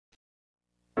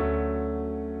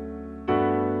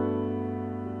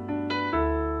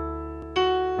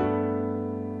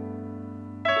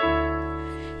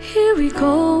we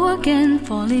go again,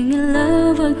 falling in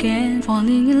love again,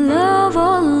 falling in love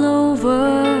all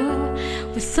over.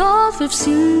 We thought we've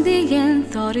seen the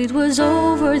end, thought it was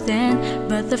over then,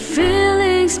 but the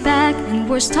feeling's back and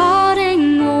we're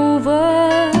starting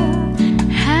over.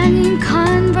 Hanging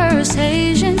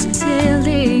conversations,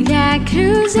 silly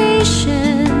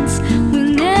accusations. We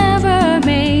never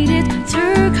made it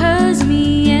through, 'cause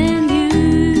me and you,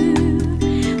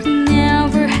 we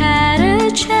never had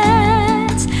a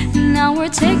chance. Now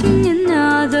we're taking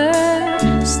another.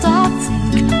 Stop,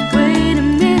 think, wait a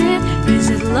minute. Is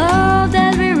it love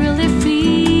that we really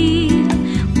feel?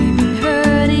 We've been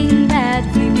hurting bad,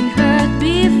 we've been hurt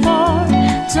before.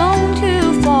 Don't you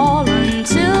fall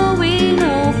until we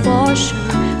know for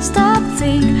sure. Stop,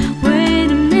 think, wait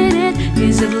a minute.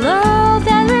 Is it love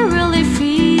that we really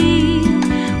feel?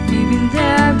 We've been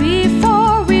there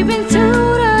before, we've been through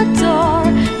the door.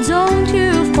 Don't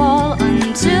you fall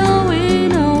until we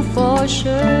know for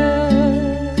sure.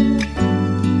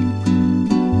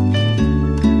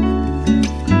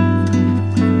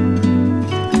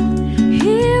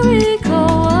 Here we go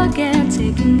again,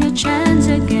 taking a chance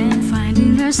again,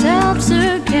 finding ourselves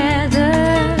together,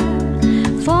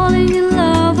 falling in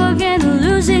love again,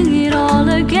 losing it all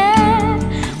again,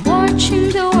 watching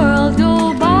the world go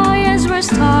by as we're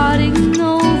starting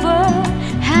over.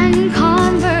 Hanging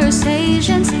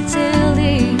conversations,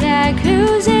 silly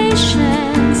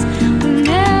accusations. We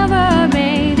never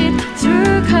made it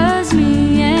through, 'cause me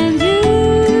and you,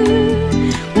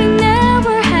 we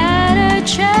never had a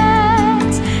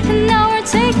chance. And now we're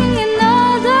taking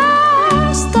another.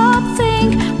 Stop, think,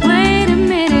 wait a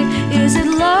minute. Is it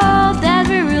love that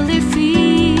we really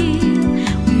feel?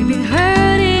 We've been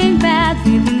hurting bad,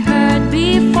 we've been hurt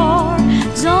before.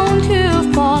 Don't you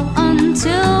fall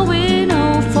until we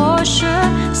know for sure.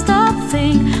 Stop,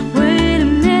 think, wait a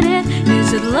minute. Is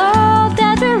it love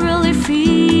that we really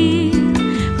feel?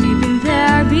 We've been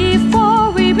there before,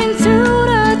 we've been through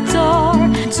the door.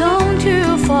 Don't you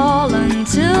fall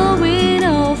until we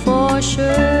know for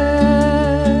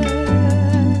sure.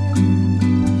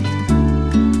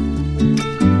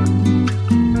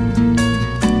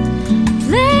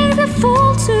 Playing the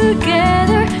fool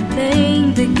together, playing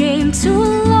the game too